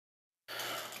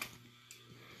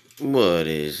What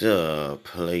is up,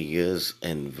 players,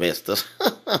 investors?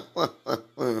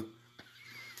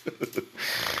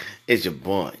 It's your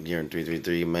boy, Darren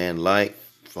 333 man. Like,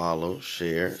 follow,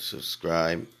 share,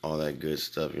 subscribe, all that good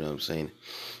stuff. You know what I'm saying?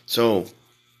 So,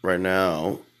 right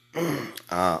now,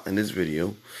 in this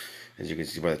video, as you can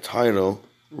see by the title,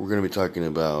 we're gonna be talking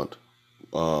about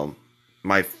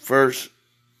my first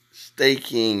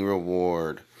staking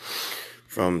reward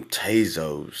from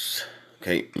Tezos.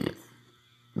 Okay.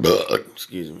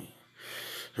 Excuse me.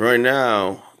 Right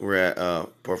now, we're at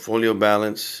portfolio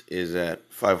balance is at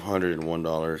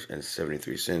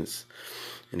 $501.73.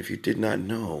 And if you did not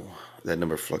know, that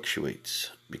number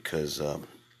fluctuates because the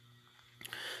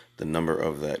number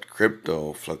of that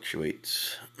crypto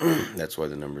fluctuates. That's why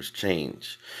the numbers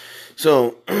change.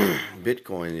 So,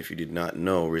 Bitcoin, if you did not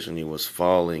know, recently was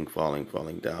falling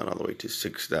down all the way to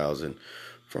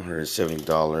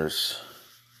 $6,470.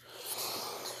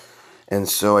 And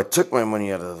so I took my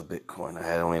money out of the Bitcoin. I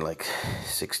had only like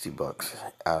 60 bucks.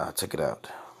 I took it out.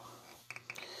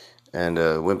 And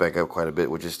went back up quite a bit,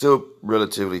 which is still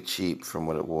relatively cheap from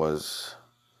what it was,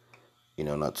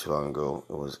 not too long ago.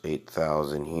 It was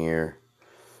 8,000 here.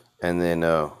 And then,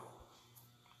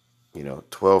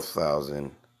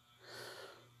 12,000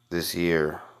 this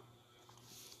year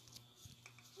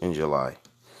in July.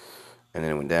 And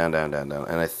then it went down. And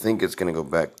I think it's going to go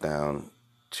back down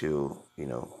to,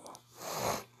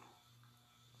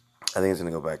 I think it's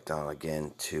going to go back down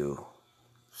again to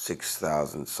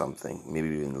 6,000 something, maybe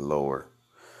even lower.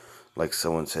 Like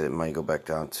someone said, it might go back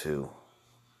down to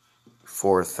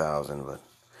 4,000, but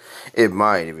it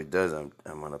might. If it does, I'm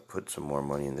going to put some more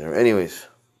money in there. Anyways,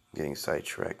 getting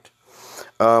sidetracked.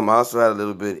 I also had a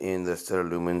little bit in the Stellar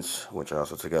Lumens, which I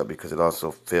also took out because it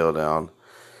also fell down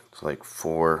to like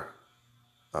 4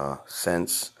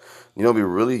 cents. It'd be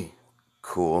really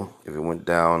cool if it went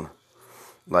down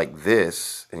like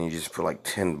this, and you just put like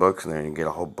 10 bucks in there and you get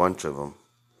a whole bunch of them.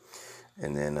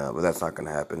 And then, but that's not going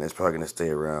to happen. It's probably going to stay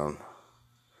around.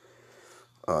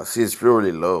 See, it's still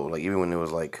really low. Like, even when it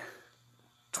was like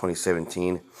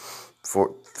 2017,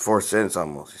 4 cents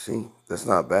almost. You see? That's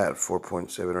not bad.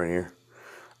 4.7 right here.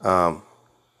 Now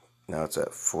it's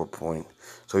at 4 point.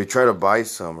 So if you try to buy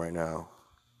some right now,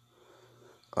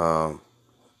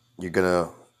 they're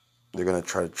gonna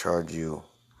try to charge you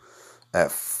at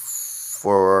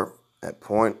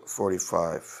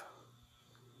 0.45.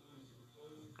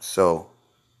 So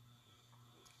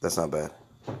that's not bad.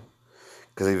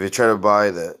 Because if you try to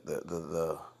buy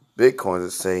the Bitcoins,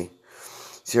 let's say,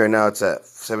 see right now it's at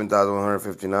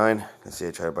 7,159. Let's say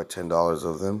I try to buy $10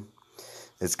 of them.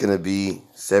 It's going to be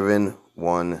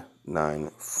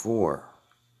 7,194,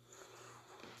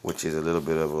 which is a little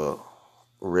bit of a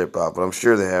rip off. But I'm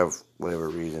sure they have, whatever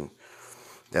reason,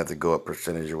 they have to go up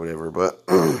percentage or whatever. But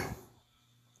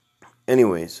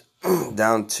anyways,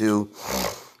 down to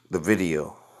the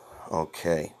video.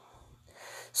 Okay.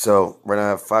 So right now I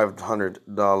have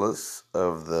 $500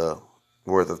 of the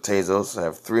worth of Tezos. I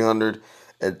have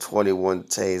 321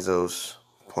 Tezos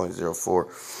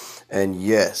 0.04. And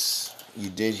yes, you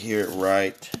did hear it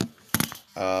right.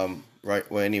 Right.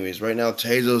 Well, anyways, right now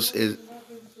Tezos is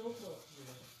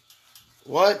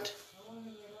what?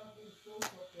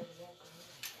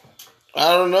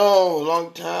 I don't know.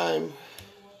 Long time.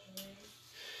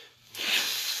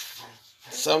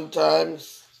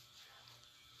 Sometimes.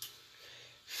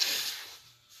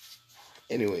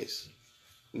 Anyways,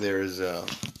 there's right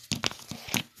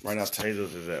now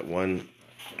Tezos is at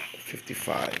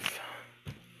 155.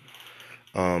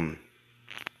 I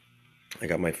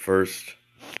got my first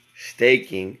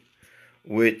staking,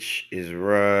 which is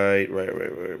right.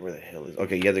 Where the hell is?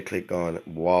 Okay, you have to click on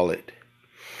wallet.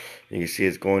 And you can see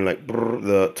it's going like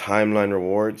the timeline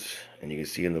rewards, and you can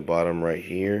see in the bottom right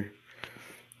here,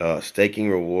 staking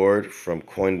reward from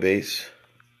Coinbase.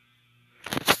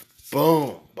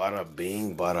 Boom, bada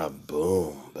bing, bada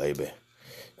boom, baby.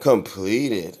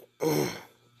 Completed.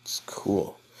 It's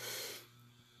cool.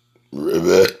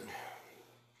 Ribbit.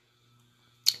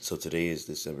 So today is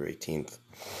December 18th,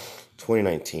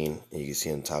 2019. And you can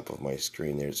see on top of my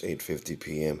screen there's 8:50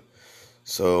 p.m.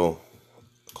 So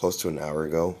close to an hour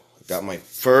ago, I got my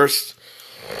first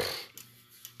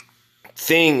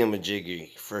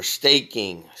thingamajiggy for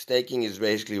staking. Staking is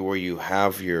basically where you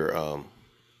have your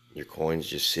coins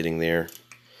just sitting there,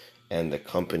 and the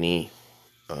company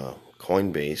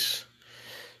Coinbase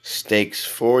stakes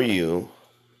for you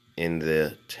in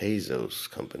the Tezos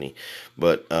company.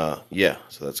 But yeah,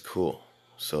 so that's cool.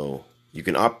 So you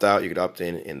can opt out, you could opt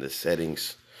in the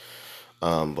settings.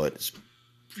 But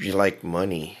if you like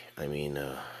money,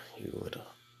 you would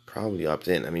probably opt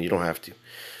in. You don't have to,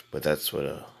 but that's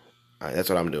what All right, that's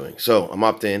what I'm doing. So I'm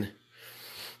opt in,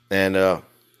 and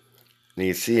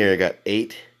you see here I got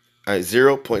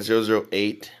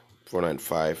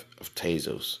 0.008495 of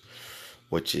Tezos,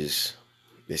 which is,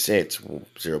 they say it's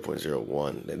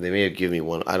 0.01. They may have given me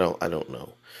one. I don't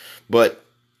know, but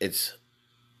it's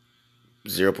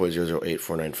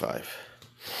 0.008495.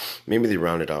 Maybe they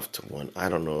rounded off to 1. I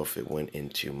don't know if it went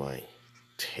into my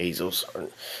Tezos, or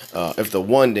if the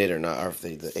 1 did or not, or if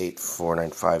the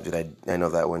 8495 did. I know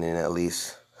that went in at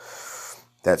least.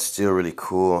 That's still really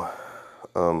cool.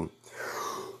 Oh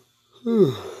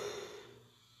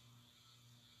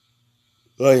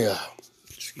yeah,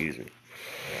 excuse me.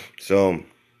 So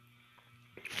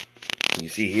you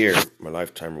see here, my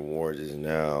lifetime rewards is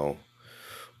now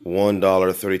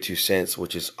 $1.32,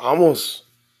 which is almost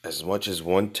as much as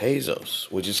one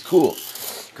Tezos, which is cool.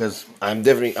 Because I'm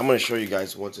going to show you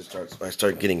guys once I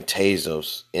start getting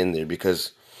Tezos in there,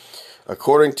 because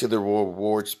according to the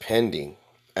rewards pending,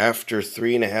 after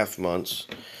 3.5 months,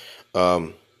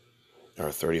 or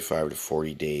 35 to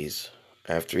 40 days,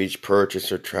 after each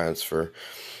purchase or transfer,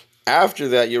 after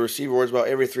that you'll receive rewards about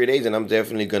every 3 days, and I'm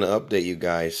definitely going to update you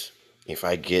guys if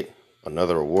I get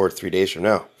another reward 3 days from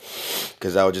now,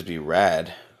 because that would just be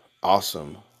rad,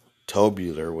 awesome,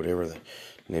 tubular, whatever the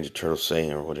Ninja Turtle's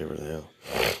saying, or whatever the hell.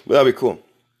 But that'll be cool.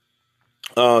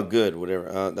 Good, whatever.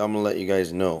 I'm gonna let you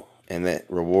guys know, and that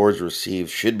rewards received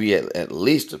should be at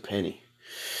least a penny.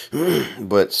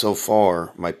 But so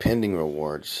far, my pending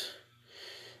rewards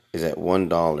is at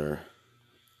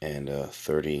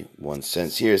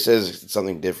 $1.31. Here it says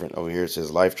something different. Over here it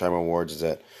says lifetime rewards is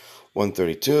at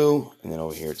 132, and then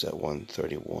over here it's at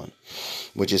 131,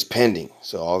 which is pending.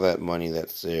 So all that money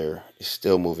that's there is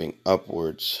still moving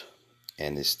upwards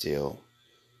and is still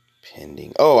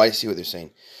pending. Oh, I see what they're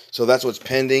saying. So that's what's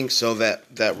pending. So that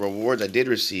rewards I did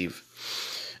receive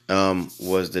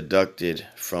was deducted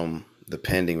from the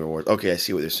pending rewards. Okay, I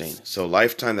see what they're saying. So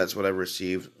lifetime, that's what I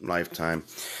received, lifetime.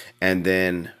 And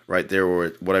then right there,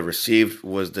 where what I received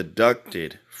was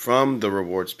deducted from the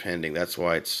rewards pending. That's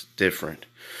why it's different,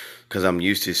 because I'm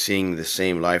used to seeing the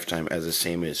same lifetime as the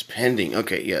same as pending.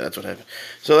 Okay, yeah, that's what happened.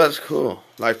 So that's cool.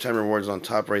 Lifetime rewards on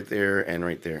top right there and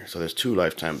right there. So there's 2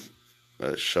 lifetime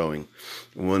showing,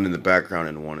 one in the background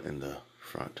and one in the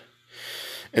front.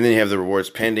 And then you have the rewards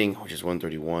pending, which is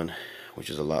 131, which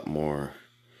is a lot more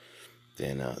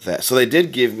than that. So they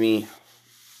did give me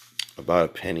about a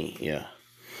penny. Yeah,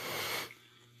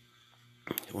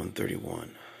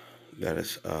 131.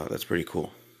 That's pretty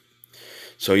cool.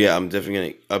 So yeah, I'm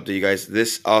definitely gonna update you guys.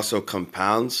 This also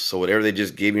compounds, so whatever they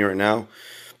just gave me right now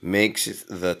makes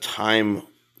the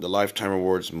lifetime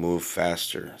rewards move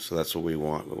faster. So that's what we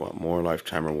want. We want more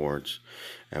lifetime rewards,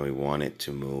 and we want it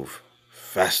to move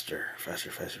faster.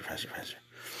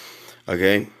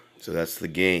 Okay, so that's the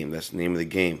game. That's the name of the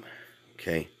game.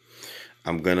 Okay,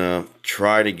 I'm gonna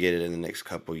try to get it in the next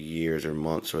couple years or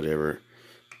months or whatever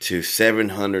to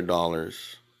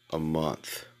 $700 a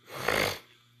month,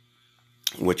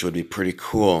 which would be pretty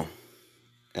cool.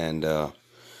 And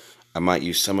I might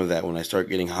use some of that when I start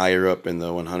getting higher up in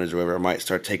the 100s or whatever. I might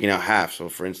start taking out half. So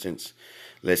for instance,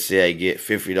 let's say I get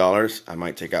 $50, I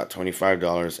might take out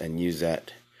 $25 and use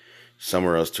that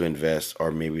somewhere else to invest,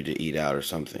 or maybe to eat out or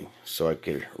something, so I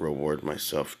could reward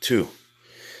myself too.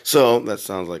 So that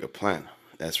sounds like a plan.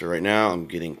 As for right now, I'm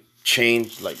getting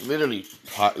changed, like literally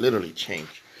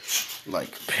changed,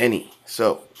 like penny.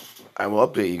 So I will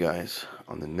update you guys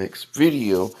on the next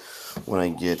video when I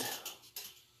get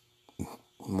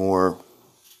more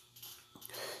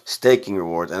staking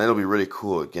rewards, and it'll be really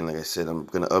cool. Again, like I said, I'm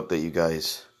gonna update you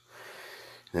guys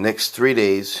in the next 3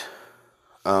 days.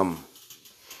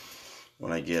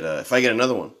 When I get if I get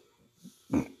another one,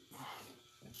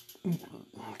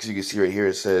 because you can see right here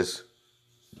it says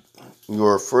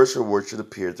your first reward should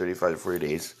appear 35 to 40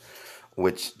 days,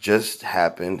 which just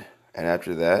happened, and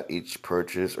after that, each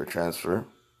purchase or transfer.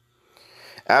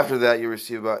 After that, you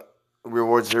receive about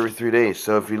rewards every 3 days.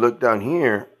 So if you look down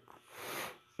here,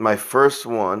 my first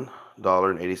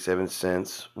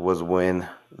 $1.87 was when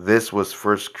this was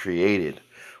first created,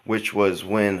 which was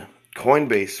when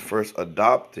Coinbase first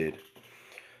adopted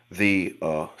the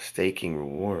staking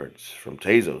rewards from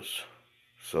Tezos.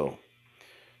 So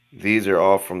these are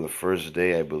all from the first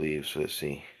day, I believe. So let's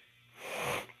see.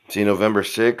 See, November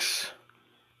 6th,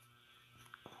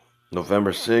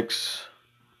 November 6th,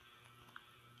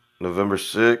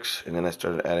 and then I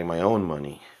started adding my own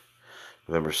money.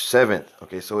 November 7th.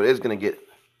 Okay, so it is going to get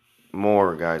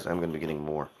more, guys. I'm going to be getting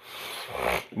more.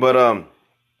 But,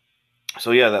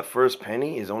 so yeah, that first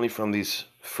penny is only from these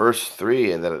first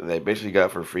 3 that they basically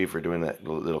got for free for doing that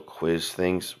little quiz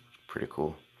things. Pretty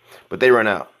cool. But they run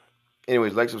out.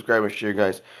 Anyways, like, subscribe, and share,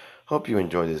 guys. Hope you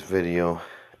enjoyed this video,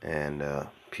 and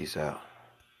peace out.